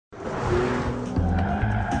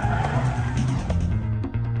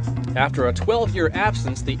After a 12-year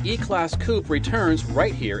absence, the E-Class Coupe returns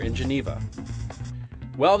right here in Geneva.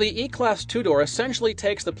 While the E-Class two-door essentially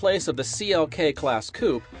takes the place of the CLK Class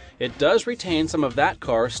Coupe, it does retain some of that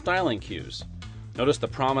car's styling cues. Notice the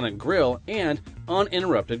prominent grille and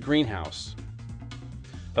uninterrupted greenhouse.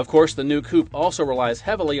 Of course, the new coupe also relies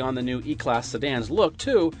heavily on the new E-Class sedan's look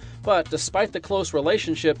too, but despite the close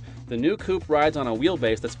relationship, the new coupe rides on a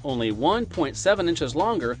wheelbase that's only 1.7 inches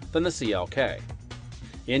longer than the CLK.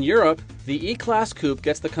 In Europe, the E-Class Coupe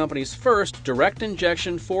gets the company's first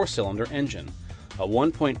direct-injection four-cylinder engine, a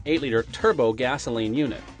 1.8-liter turbo gasoline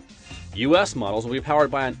unit. US models will be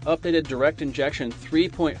powered by an updated direct-injection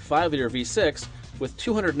 3.5-liter V6 with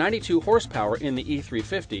 292 horsepower in the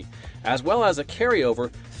E350, as well as a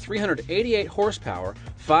carryover 388 horsepower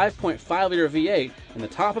 5.5-liter V8 in the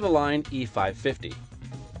top-of-the-line E550.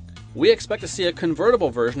 We expect to see a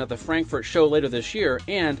convertible version at the Frankfurt show later this year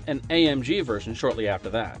and an AMG version shortly after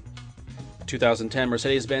that. 2010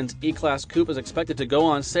 Mercedes-Benz E-Class Coupe is expected to go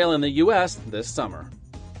on sale in the US this summer.